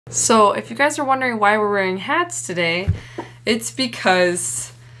So if you guys are wondering why we're wearing hats today, it's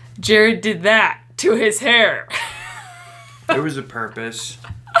because Jared did that to his hair. There was a purpose.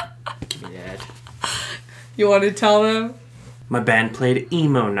 Give me that. You want to tell them? My band played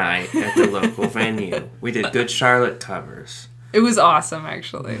emo night at the local venue. We did Good Charlotte covers. It was awesome,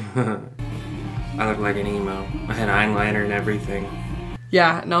 actually. I looked like an emo. I had eyeliner and everything.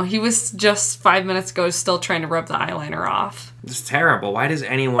 Yeah, no, he was just 5 minutes ago still trying to rub the eyeliner off. It's terrible. Why does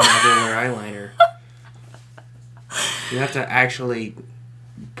anyone ever wear eyeliner? You have to actually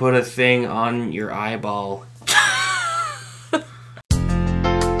put a thing on your eyeball.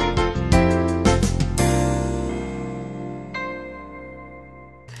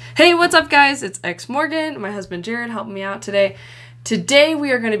 Hey, what's up guys? It's ex-mormon, my husband Jared helping me out today. Today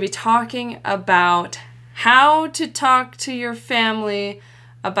we are going to be talking about how to talk to your family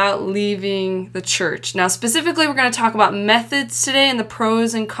about leaving the church. Now specifically we're going to talk about methods today and the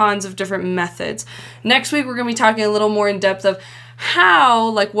pros and cons of different methods. Next week we're going to be talking a little more in depth of how,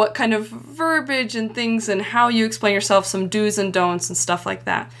 like what kind of verbiage and things and how you explain yourself, some do's and don'ts and stuff like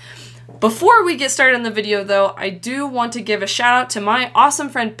that. Before we get started on the video though, I do want to give a shout out to my awesome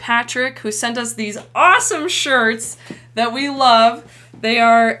friend Patrick who sent us these awesome shirts that we love. They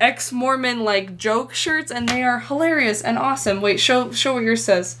are ex-mormon like joke shirts and they are hilarious and awesome. Wait, show what yours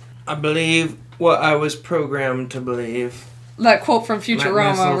says. I believe what I was programmed to believe. That quote from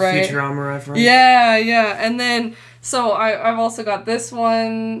Futurama, right? Futurama reference. Yeah, yeah. And then, so I've also got this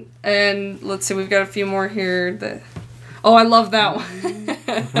one and let's see, we've got a few more here that... Oh, I love that one.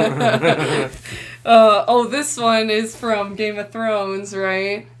 Oh, this one is from Game of Thrones,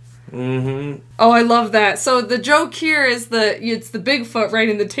 right? Mm-hmm. Oh, I love that. So the joke here is it's the Bigfoot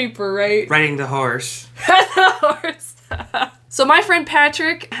riding the taper, right? Riding the horse. The horse. So my friend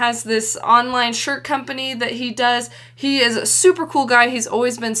Patrick has this online shirt company that he does. He is a super cool guy. He's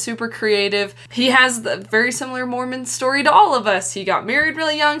always been super creative. He has the very similar Mormon story to all of us. He got married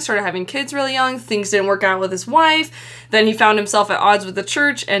really young, started having kids really young. Things didn't work out with his wife. Then he found himself at odds with the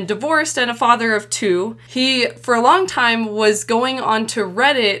church and divorced and a father of two. He, for a long time, was going onto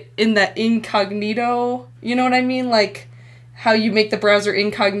Reddit in that incognito, you know what I mean? Like how you make the browser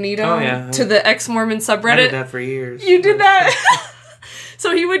incognito to the ex-mormon subreddit. I did that for years. You did that?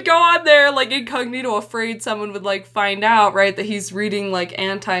 So he would go on there like incognito, afraid someone would like find out, right, that he's reading like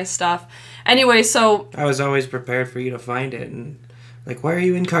anti-stuff. Anyway, so... I was always prepared for you to find it and like, why are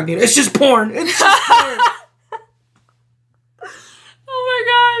you incognito? It's just porn! It's just porn! Oh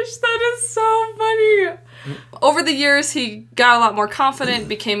my gosh, that is so funny. Over the years, he got a lot more confident,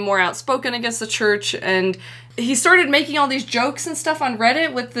 became more outspoken against the church, and he started making all these jokes and stuff on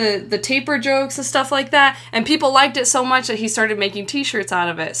Reddit with the taper jokes and stuff like that, and people liked it so much that he started making t-shirts out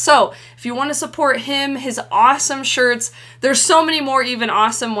of it. So, if you want to support him, his awesome shirts, there's so many more even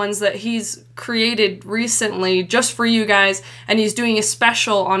awesome ones that he's created recently just for you guys, and he's doing a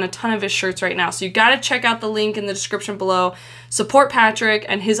special on a ton of his shirts right now. So you gotta check out the link in the description below. Support Patrick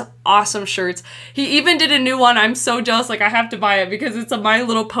and his awesome shirts. He even did a new one. I'm so jealous, like I have to buy it because it's a My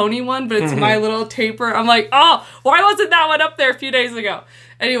Little Pony one, but it's My Little Taper. I'm like, oh, why wasn't that one up there a few days ago?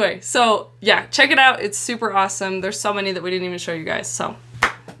 Anyway, so yeah, check it out. It's super awesome. There's so many that we didn't even show you guys. So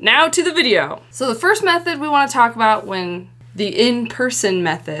now to the video. So the first method we want to talk about the in-person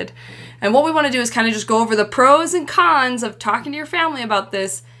method. And what we want to do is kind of just go over the pros and cons of talking to your family about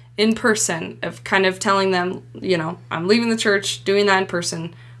this in person, of kind of telling them, you know, I'm leaving the church, doing that in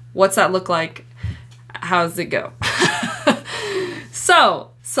person. What's that look like? How does it go? So,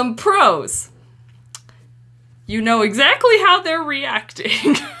 some pros. You know exactly how they're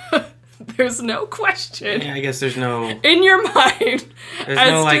reacting. There's no question. Yeah, I guess there's no... in your mind. There's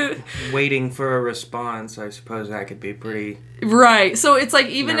no, like, waiting for a response. I suppose that could be pretty... Right. So it's like,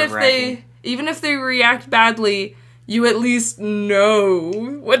 even if they react badly, you at least know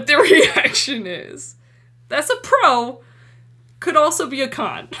what their reaction is. That's a pro. Could also be a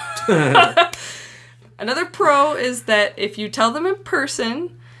con. Another pro is that if you tell them in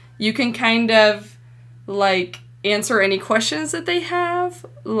person, you can kind of, like, answer any questions that they have,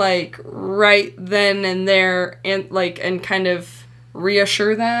 like, right then and there, and, like, and kind of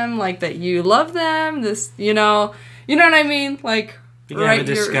reassure them, like, that you love them, this, you know what I mean? Like, you can have a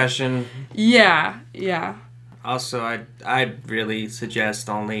discussion. Yeah, yeah. Also, I'd really suggest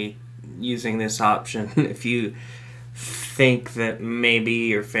only using this option if you think that maybe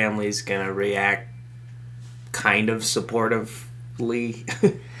your family's gonna react kind of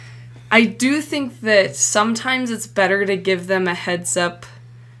supportively. I do think that sometimes it's better to give them a heads up,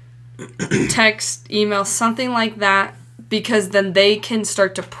 text, email, something like that, because then they can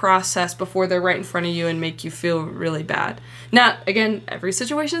start to process before they're right in front of you and make you feel really bad. Now, again, every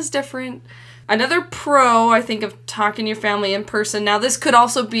situation is different. Another pro, I think, of talking to your family in person, now this could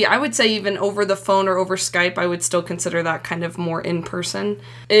also be, I would say even over the phone or over Skype, I would still consider that kind of more in person,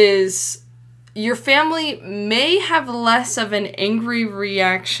 is your family may have less of an angry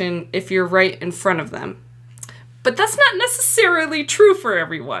reaction if you're right in front of them. But that's not necessarily true for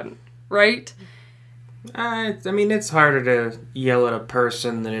everyone, right? I mean, it's harder to yell at a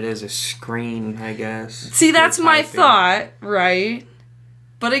person than it is a screen, I guess. See, that's my thought, right?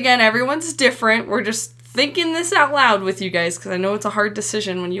 But again, everyone's different. We're just thinking this out loud with you guys because I know it's a hard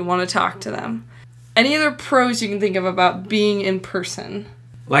decision when you want to talk to them. Any other pros you can think of about being in person?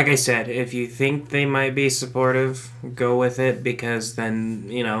 Like I said, if you think they might be supportive, go with it because then,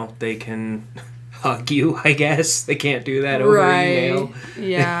 you know, they can hug you, I guess. They can't do that over email.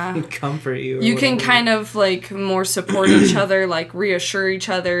 Yeah. And comfort you. You can kind of like more support each other, like reassure each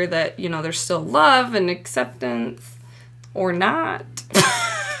other that, you know, there's still love and acceptance or not.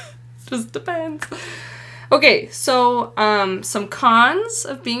 Just depends. Okay, so some cons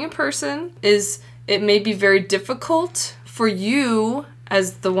of being in person is it may be very difficult for you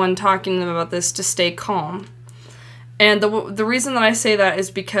as the one talking to them about this to stay calm. And the reason that I say that is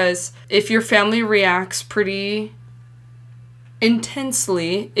because if your family reacts pretty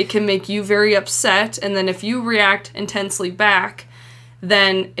intensely, it can make you very upset. And then if you react intensely back,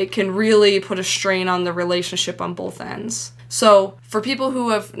 then it can really put a strain on the relationship on both ends. So for people who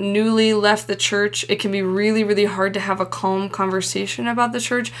have newly left the church, it can be really, really hard to have a calm conversation about the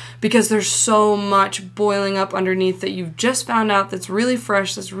church because there's so much boiling up underneath that you've just found out that's really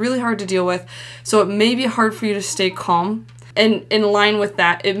fresh, that's really hard to deal with. So it may be hard for you to stay calm. And in line with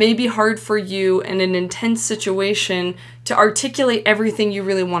that, it may be hard for you in an intense situation to articulate everything you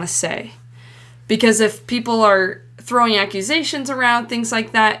really want to say. Because if people are throwing accusations around, things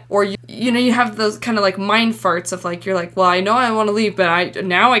like that, or you know, you have those kind of like mind farts of like, you're like, well, I know I want to leave, but I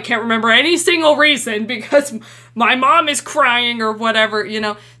can't remember any single reason because my mom is crying or whatever, you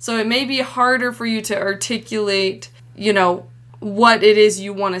know. So it may be harder for you to articulate, you know, what it is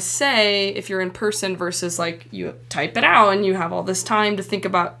you want to say if you're in person versus like you type it out and you have all this time to think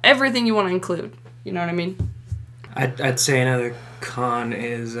about everything you want to include. You know what I mean? I'd say another con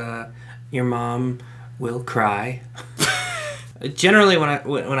is your mom will cry. Generally,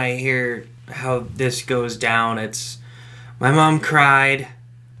 when I hear how this goes down, it's my mom cried,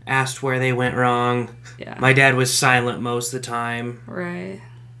 asked where they went wrong. Yeah. My dad was silent most of the time. Right.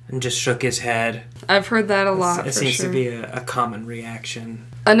 And just shook his head. I've heard that a lot. It seems to be a common reaction.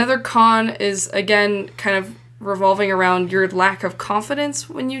 Another con is, again, kind of revolving around your lack of confidence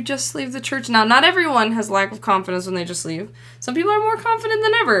when you just leave the church. Now, not everyone has lack of confidence when they just leave. Some people are more confident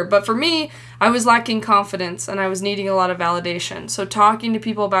than ever. But for me, I was lacking confidence and I was needing a lot of validation. So talking to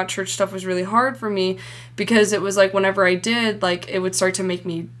people about church stuff was really hard for me because it was like whenever I did, like it would start to make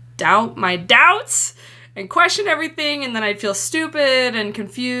me doubt my doubts and question everything, and then I'd feel stupid and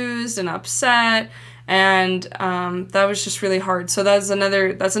confused and upset, and that was just really hard. So that's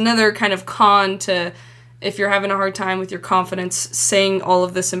another kind of con to, if you're having a hard time with your confidence, saying all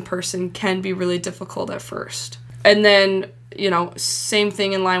of this in person can be really difficult at first. And then, you know, same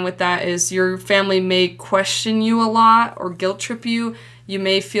thing in line with that is your family may question you a lot or guilt trip you. You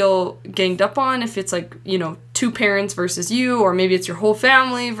may feel ganged up on if it's like, you know, two parents versus you, or maybe it's your whole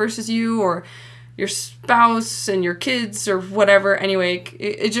family versus you, or your spouse and your kids or whatever. Anyway,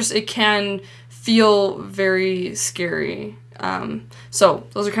 it can feel very scary. So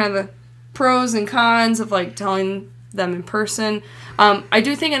those are kind of the pros and cons of like telling them in person. I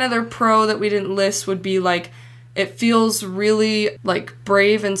do think another pro that we didn't list would be like, it feels really like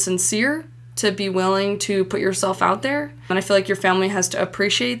brave and sincere to be willing to put yourself out there. And I feel like your family has to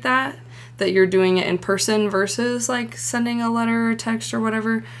appreciate that you're doing it in person versus like sending a letter or text or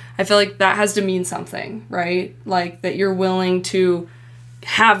whatever. I feel like that has to mean something, right? Like that you're willing to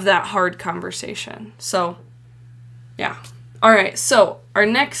have that hard conversation. So, yeah. All right. So our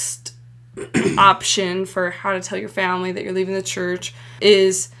next option for how to tell your family that you're leaving the church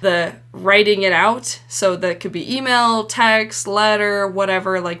is the writing it out. So that could be email, text, letter,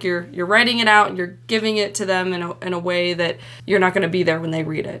 whatever. Like you're writing it out and you're giving it to them in a way that you're not going to be there when they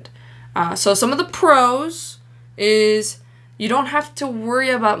read it. So some of the pros is you don't have to worry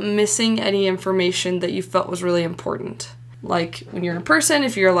about missing any information that you felt was really important. Like when you're in person,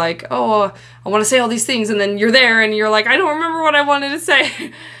 if you're like, oh, I want to say all these things, and then you're there and you're like, I don't remember what I wanted to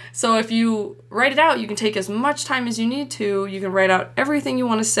say. So if you write it out, you can take as much time as you need to. You can write out everything you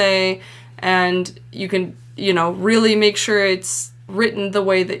want to say, and you can, you know, really make sure it's written the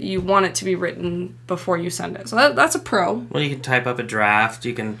way that you want it to be written before you send it. So that's a pro. Well, you can type up a draft.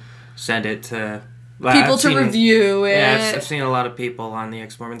 You can send it to people to review it. Yeah, I've seen a lot of people on the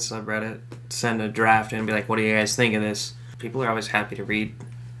ex-mormon subreddit send a draft and be like, what do you guys think of this? People are always happy to read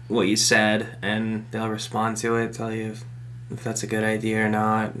what you said, and they'll respond to it, tell you if that's a good idea or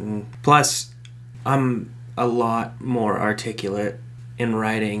not. And plus, I'm a lot more articulate in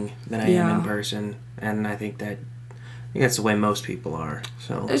writing than I am in person, and I think that's the way most people are.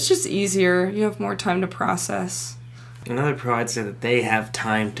 So it's just easier. You have more time to process. Another pro, I'd say that they have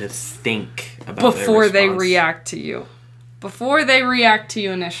time to think about before they react to you. Before they react to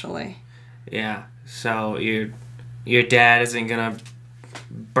you initially. Yeah. So your dad isn't gonna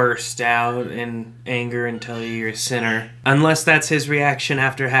burst out in anger and tell you you're a sinner, unless that's his reaction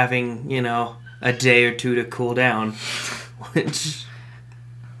after having, a day or two to cool down, which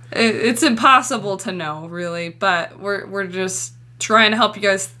it's impossible to know, really, but we're just trying to help you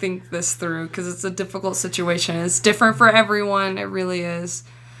guys think this through, because it's a difficult situation. It's different for everyone. It really is.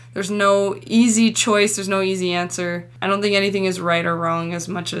 There's no easy choice. There's no easy answer. I don't think anything is right or wrong as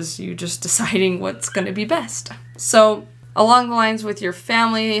much as you just deciding what's going to be best. So along the lines with your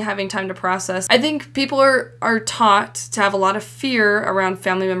family having time to process, I think people are taught to have a lot of fear around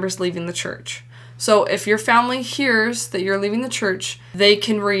family members leaving the church. So if your family hears that you're leaving the church, they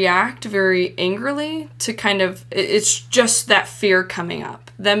can react very angrily to it's just that fear coming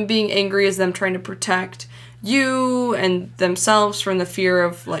up. Them being angry is them trying to protect you and themselves from the fear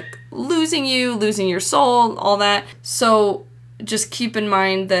of losing you, losing your soul, all that. So just keep in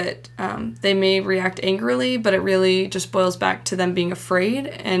mind that they may react angrily, but it really just boils back to them being afraid.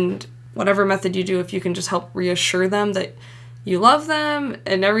 And whatever method you do, if you can just help reassure them that you love them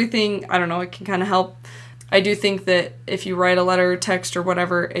and everything, I don't know, it can kind of help. I do think that if you write a letter or text or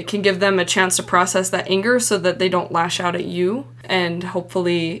whatever, it can give them a chance to process that anger so that they don't lash out at you, and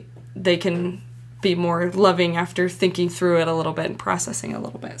hopefully they can be more loving after thinking through it a little bit and processing a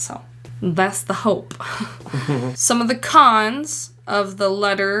little bit. So that's the hope. Some of the cons of the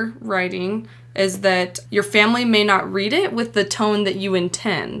letter writing is that your family may not read it with the tone that you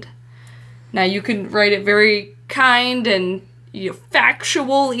intend. Now, you can write it very kind and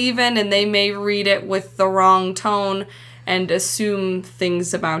factual even, and they may read it with the wrong tone and assume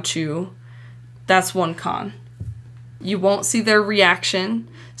things about you. That's one con. You won't see their reaction.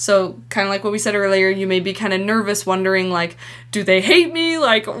 So kind of like what we said earlier, you may be kind of nervous, wondering do they hate me?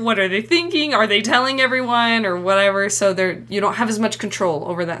 What are they thinking? Are they telling everyone or whatever? So you don't have as much control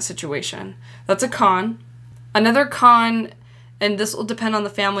over that situation. That's a con. Another con, and this will depend on the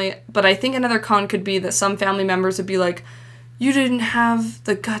family, but I think another con could be that some family members would be like, you didn't have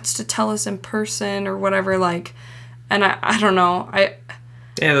the guts to tell us in person or whatever, and I don't know.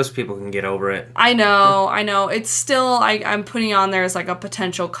 Yeah, those people can get over it. I know. It's still, I'm putting on there as a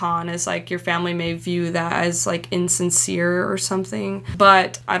potential con, is your family may view that as insincere or something.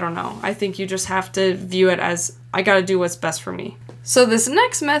 But I don't know. I think you just have to view it as, I gotta do what's best for me. So this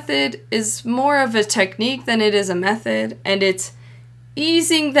next method is more of a technique than it is a method, and it's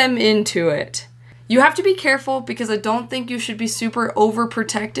easing them into it. You have to be careful, because I don't think you should be super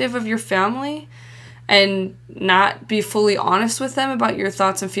overprotective of your family and not be fully honest with them about your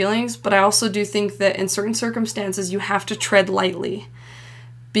thoughts and feelings. But I also do think that in certain circumstances, you have to tread lightly,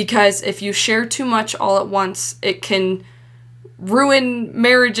 because if you share too much all at once, it can ruin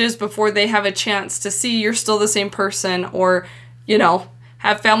marriages before they have a chance to see you're still the same person, or,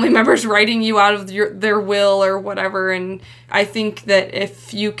 have family members writing you out of their will or whatever. And I think that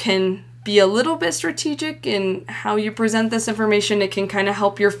if you can be a little bit strategic in how you present this information, it can kind of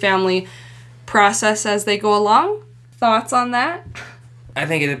help your family process as they go along. Thoughts on that? I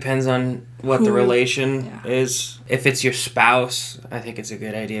think it depends on what the relation is. If it's your spouse, I think it's a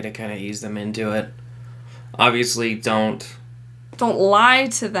good idea to kind of ease them into it. Obviously, don't lie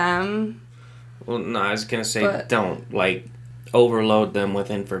to them. Well, no, I was going to say don't, overload them with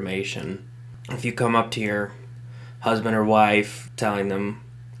information. If you come up to your husband or wife telling them,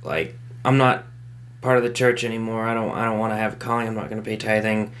 I'm not part of the church anymore, I don't want to have a calling, I'm not going to pay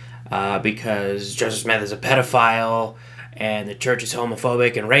tithing, because Joseph Smith is a pedophile, and the church is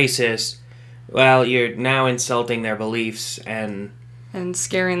homophobic and racist, well, you're now insulting their beliefs and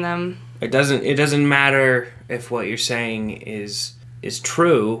scaring them. It doesn't matter if what you're saying is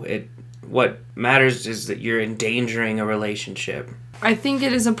true. What matters is that you're endangering a relationship. I think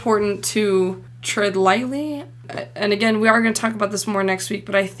it is important to tread lightly. And again, we are going to talk about this more next week,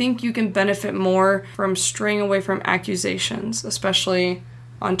 but I think you can benefit more from straying away from accusations, especially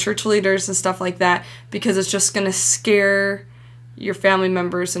on church leaders and stuff like that, because it's just going to scare your family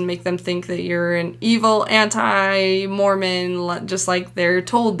members and make them think that you're an evil anti-Mormon, just like they're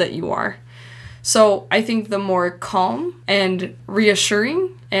told that you are. So I think the more calm and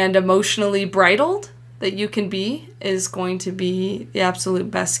reassuring and emotionally bridled that you can be is going to be the absolute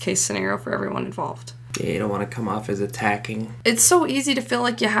best case scenario for everyone involved. Yeah, you don't want to come off as attacking. It's so easy to feel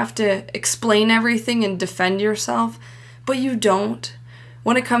like you have to explain everything and defend yourself, but you don't.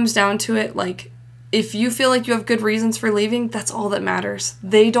 When it comes down to it, like, if you feel like you have good reasons for leaving, that's all that matters.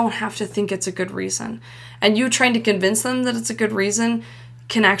 They don't have to think it's a good reason. And you trying to convince them that it's a good reason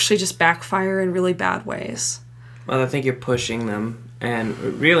can actually just backfire in really bad ways. Well, I think you're pushing them. And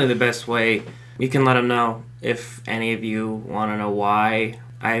really the best way, you can let them know if any of you want to know why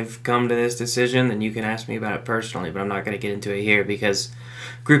I've come to this decision, then you can ask me about it personally, but I'm not going to get into it here because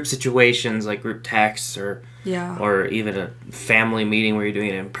group situations like group texts or even a family meeting where you're doing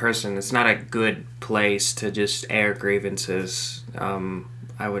it in person, it's not a good place to just air grievances.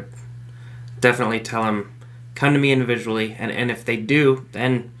 I would definitely tell them, come to me individually, and if they do,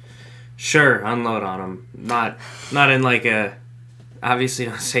 then sure, unload on them. Not in like a, obviously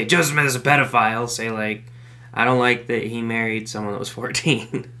don't say Joseph Smith is a pedophile. Say like, I don't like that he married someone that was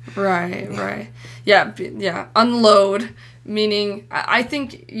 14. Right. Yeah. Unload, meaning, I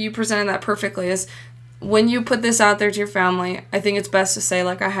think you presented that perfectly, is when you put this out there to your family, I think it's best to say,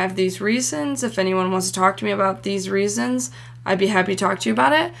 like, I have these reasons. If anyone wants to talk to me about these reasons, I'd be happy to talk to you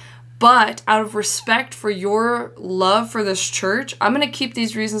about it. But out of respect for your love for this church, I'm going to keep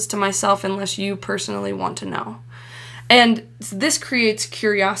these reasons to myself unless you personally want to know. And this creates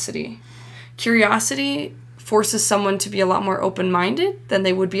curiosity. Curiosity forces someone to be a lot more open-minded than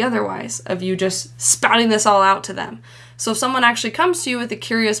they would be otherwise, of you just spouting this all out to them. So if someone actually comes to you with a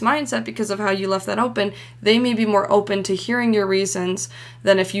curious mindset because of how you left that open, they may be more open to hearing your reasons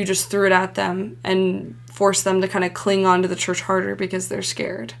than if you just threw it at them and forced them to kind of cling on to the church harder because they're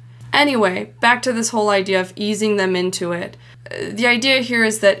scared. Anyway, back to this whole idea of easing them into it. The idea here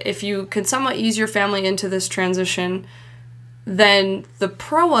is that if you can somewhat ease your family into this transition, then the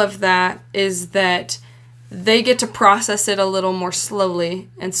pro of that is that they get to process it a little more slowly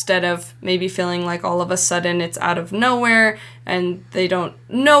instead of maybe feeling like all of a sudden it's out of nowhere and they don't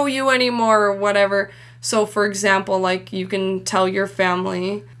know you anymore or whatever. So for example, like you can tell your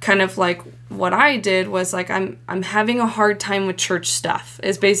family, kind of like what I did was like, I'm having a hard time with church stuff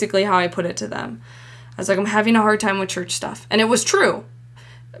is basically how I put it to them. I was like, I'm having a hard time with church stuff. And it was true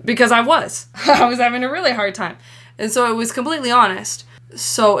because I was having a really hard time. And so it was completely honest.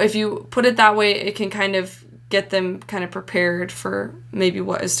 So if you put it that way, it can kind of get them kind of prepared for maybe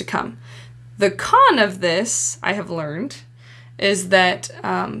what is to come. The con of this, I have learned, is that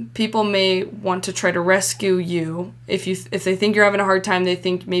people may want to try to rescue you. If they think you're having a hard time, they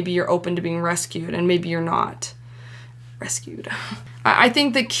think maybe you're open to being rescued, and maybe you're not rescued. I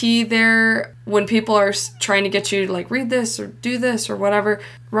think the key there, when people are trying to get you to like read this or do this or whatever,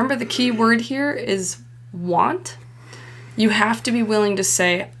 remember the key word here is want. You have to be willing to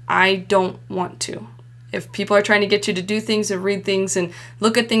say, I don't want to. If people are trying to get you to do things and read things and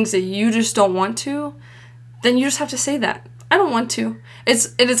look at things that you just don't want to, then you just have to say that. I don't want to.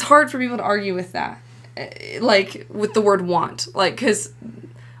 It is hard for people to argue with that, like with the word want, like, because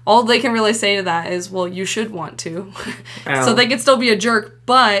all they can really say to that is, well, you should want to. So they can still be a jerk,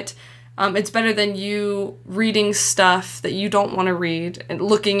 but it's better than you reading stuff that you don't want to read and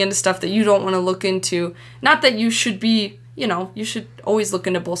looking into stuff that you don't want to look into. Not that you should be, you should always look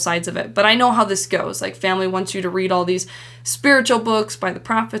into both sides of it. But I know how this goes. Like, family wants you to read all these spiritual books by the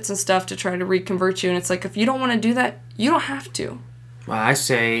prophets and stuff to try to reconvert you. And it's like, if you don't want to do that, you don't have to. Well, I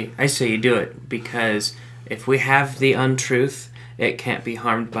say you do it, because if we have the untruth, it can't be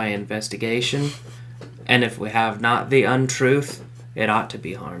harmed by investigation. And if we have not the untruth, it ought to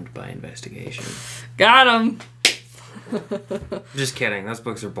be harmed by investigation. Got him. Just kidding. Those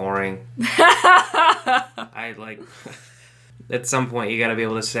books are boring. At some point, you got to be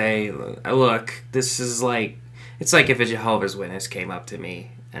able to say, look, this is like, it's like if a Jehovah's Witness came up to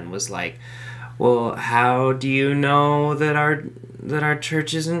me and was like, well, how do you know that our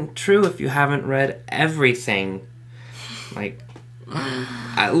church isn't true if you haven't read everything? Like,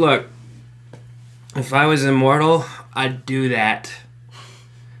 look, if I was immortal, I'd do that.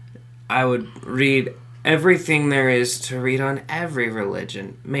 I would read everything there is to read on every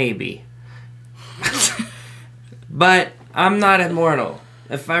religion, maybe. But I'm not immortal.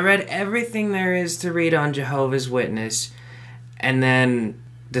 If I read everything there is to read on Jehovah's Witness and then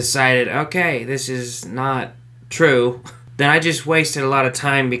decided, okay, this is not true, then I just wasted a lot of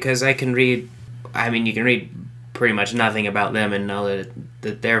time, because you can read pretty much nothing about them and know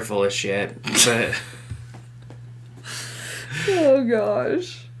that they're full of shit. But Oh,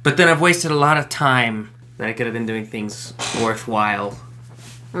 gosh. But then I've wasted a lot of time that I could have been doing things worthwhile.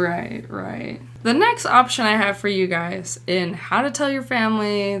 Right, right. The next option I have for you guys in how to tell your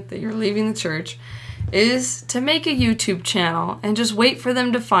family that you're leaving the church is to make a YouTube channel and just wait for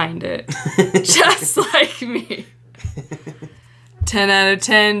them to find it. Just like me. 10 out of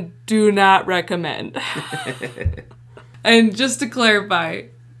 10, do not recommend. And just to clarify,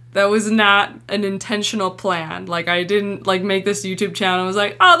 that was not an intentional plan. Like, I didn't, like, make this YouTube channel. I was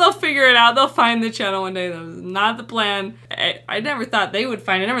like, oh, they'll figure it out. They'll find the channel one day. That was not the plan. I never thought they would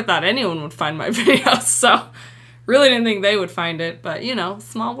find it. I never thought anyone would find my videos. So, really didn't think they would find it. But, you know,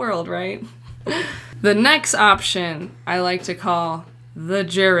 small world, right? The next option I like to call the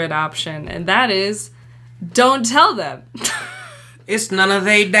Jared option. And that is, don't tell them. It's none of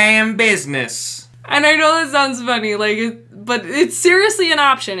they damn business. And I know that sounds funny, like, but it's seriously an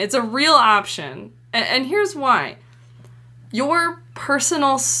option. It's a real option. And here's why. Your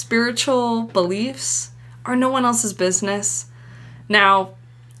personal spiritual beliefs are no one else's business. Now,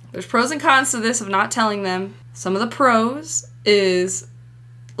 there's pros and cons to this of not telling them. Some of the pros is,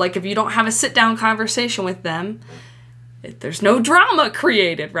 like, if you don't have a sit-down conversation with them, there's no drama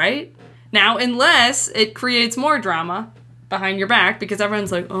created, right? Now, unless it creates more drama behind your back, because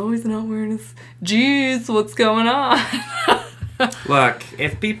everyone's like, oh, he's not wearing his jeans, what's going on? Look,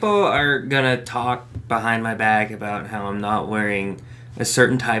 if people are gonna talk behind my back about how I'm not wearing a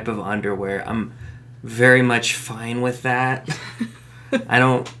certain type of underwear, I'm very much fine with that. I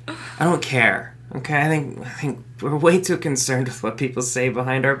don't care. Okay, I think we're way too concerned with what people say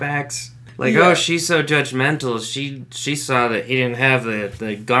behind our backs. Like, yeah. Oh, she's so judgmental. She saw that he didn't have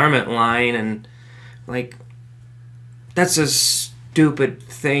the garment line, and like, that's a stupid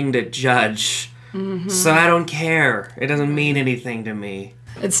thing to judge. Mm-hmm. So I don't care. It doesn't mean anything to me.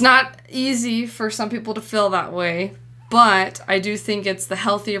 It's not easy for some people to feel that way, but I do think it's the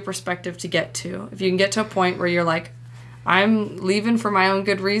healthier perspective to get to. If you can get to a point where you're like, I'm leaving for my own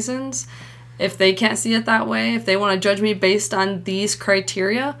good reasons. If they can't see it that way, if they want to judge me based on these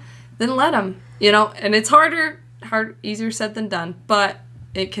criteria, then let them. You know, and it's easier said than done, but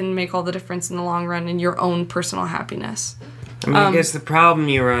it can make all the difference in the long run in your own personal happiness. I mean, I guess the problem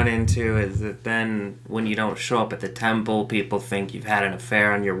you run into is that then when you don't show up at the temple, people think you've had an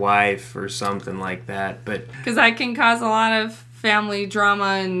affair on your wife or something like that. But because that can cause a lot of family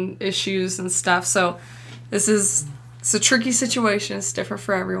drama and issues and stuff. So it's a tricky situation. It's different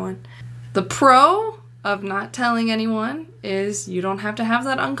for everyone. The pro of not telling anyone is you don't have to have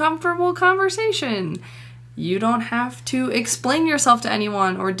that uncomfortable conversation. You don't have to explain yourself to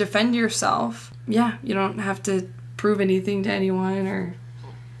anyone or defend yourself. Yeah, you don't have to prove anything to anyone or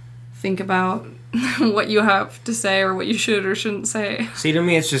think about what you have to say or what you should or shouldn't say. See, to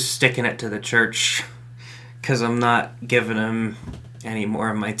me, it's just sticking it to the church because I'm not giving them any more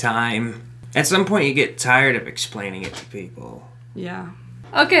of my time. At some point, you get tired of explaining it to people. Yeah.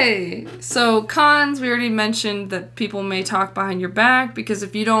 Okay, so cons, we already mentioned that people may talk behind your back because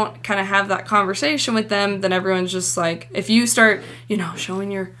if you don't kind of have that conversation with them, then everyone's just like, if you start, you know,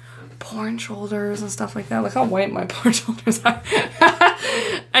 showing your porn shoulders and stuff like that, look how white my porn shoulders are.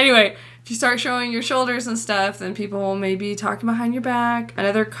 Anyway, if you start showing your shoulders and stuff, then people will maybe talking behind your back.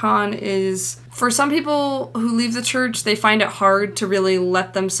 Another con is, for some people who leave the church, they find it hard to really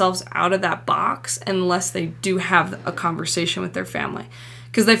let themselves out of that box unless they do have a conversation with their family.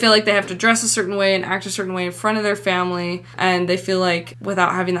 Because they feel like they have to dress a certain way and act a certain way in front of their family. And they feel like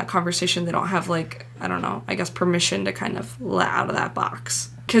without having that conversation, they don't have, like, I don't know, I guess permission to kind of let out of that box.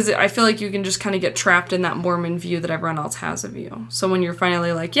 Because I feel like you can just kind of get trapped in that Mormon view that everyone else has of you. So when you're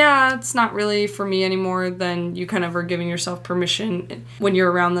finally like, yeah, it's not really for me anymore, then you kind of are giving yourself permission when you're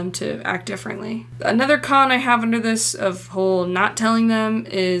around them to act differently. Another con I have under this of whole not telling them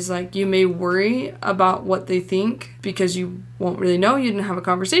is, like, you may worry about what they think because you won't really know. You didn't have a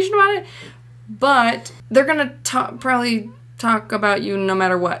conversation about it. But they're going to probably talk about you no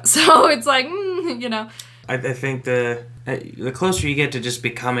matter what. So it's like, you know. I think the closer you get to just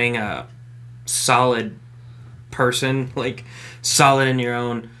becoming a solid person, like solid in your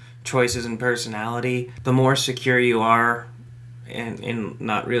own choices and personality, the more secure you are in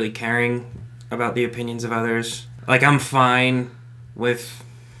not really caring about the opinions of others. Like, I'm fine with,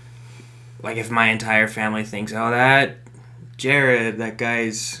 like, if my entire family thinks, oh, that Jared, that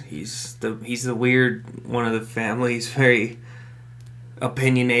guy's, he's the weird one of the family, he's very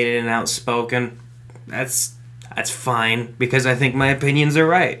opinionated and outspoken. That's fine, because I think my opinions are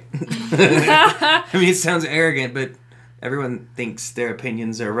right. I mean, it sounds arrogant, but everyone thinks their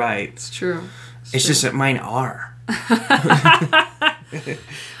opinions are right. It's true. It's just that mine are.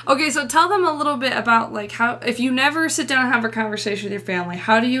 Okay, so tell them a little bit about, like, how, if you never sit down and have a conversation with your family,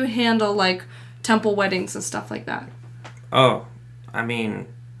 how do you handle, like, temple weddings and stuff like that? Oh, I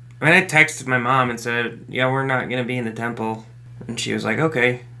texted my mom and said, yeah, we're not going to be in the temple. And she was like,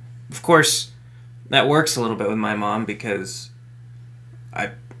 okay. Of course, that works a little bit with my mom because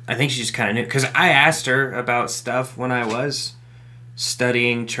I think she just kind of knew. Because I asked her about stuff when I was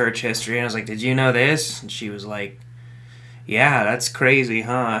studying church history. And I was like, did you know this? And she was like, yeah, that's crazy,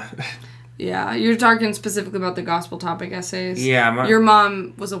 huh? Yeah, you're talking specifically about the gospel topic essays. Yeah. Your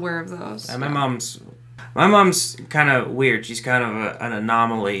mom was aware of those. My mom's kind of weird. She's kind of an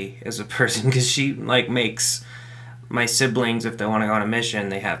anomaly as a person because she, like, makes my siblings, if they want to go on a mission,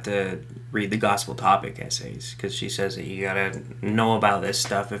 they have to read the gospel topic essays because she says that you gotta know about this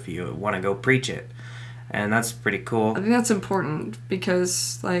stuff if you want to go preach it. And that's pretty cool. I think that's important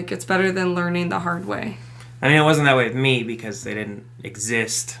because, like, it's better than learning the hard way. I mean, it wasn't that way with me because they didn't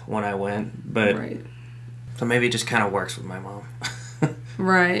exist when I went, but right. So maybe it just kind of works with my mom.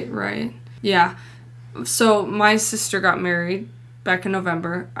 Right. Yeah. So my sister got married back in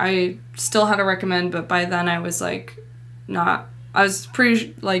November. I still had to recommend, but by then I was, like, I was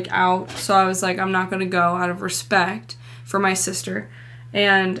pretty, like, out. So I was like, I'm not going to go out of respect for my sister.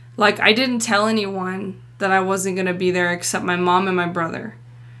 And, like, I didn't tell anyone that I wasn't going to be there except my mom and my brother.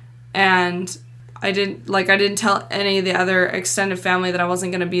 And I didn't tell any of the other extended family that I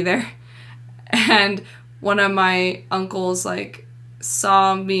wasn't going to be there. And one of my uncles, like,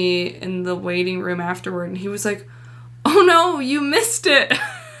 saw me in the waiting room afterward, and he was like, oh no, you missed it.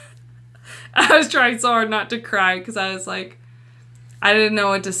 I was trying so hard not to cry because I was like, I didn't know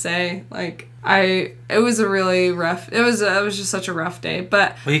what to say. Like, it was a really rough, it was just such a rough day.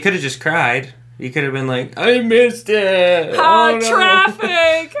 But well, you could have just cried. You could have been like, I missed it. Oh, no.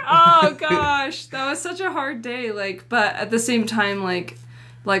 Traffic. Oh gosh, that was such a hard day. Like, but at the same time, like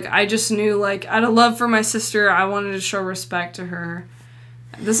I just knew, like, out of love for my sister, I wanted to show respect to her.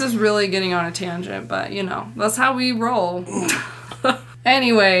 This is really getting on a tangent, but, you know, that's how we roll.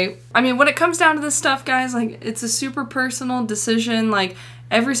 Anyway, I mean, when it comes down to this stuff, guys, like, it's a super personal decision. Like,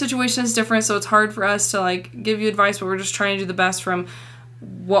 every situation is different, so it's hard for us to, like, give you advice, but we're just trying to do the best from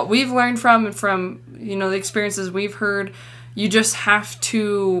what we've learned from and from, you know, the experiences we've heard. You just have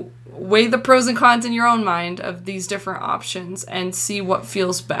to weigh the pros and cons in your own mind of these different options and see what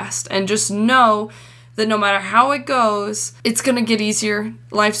feels best. And just know that no matter how it goes, it's going to get easier.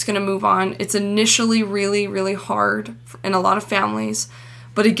 Life's going to move on. It's initially really, really hard in a lot of families,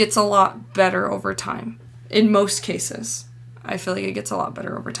 but it gets a lot better over time. In most cases, I feel like it gets a lot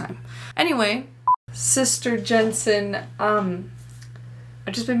better over time. Anyway, Sister Jensen,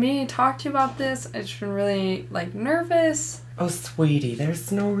 I've just been meaning to talk to you about this. I've just been really, like, nervous. Oh, sweetie,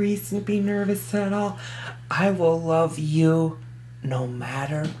 there's no reason to be nervous at all. I will love you no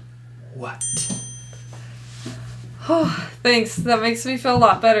matter what. Oh, thanks. That makes me feel a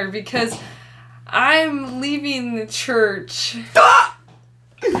lot better because I'm leaving the church. Ah!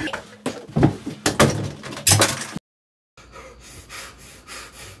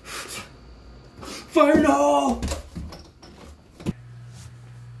 Fire no!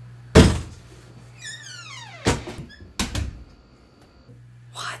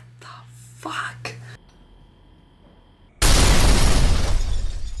 What the fuck?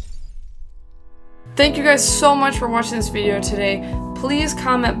 Thank you guys so much for watching this video today. Please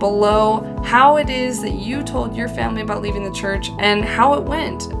comment below how it is that you told your family about leaving the church and how it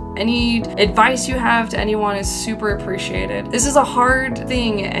went. Any advice you have to anyone is super appreciated. This is a hard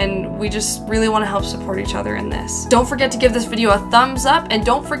thing and we just really want to help support each other in this. Don't forget to give this video a thumbs up and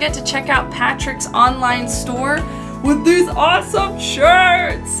don't forget to check out Patrick's online store with these awesome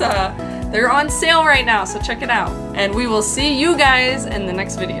shirts. They're on sale right now, so check it out. And we will see you guys in the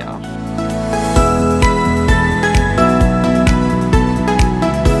next video.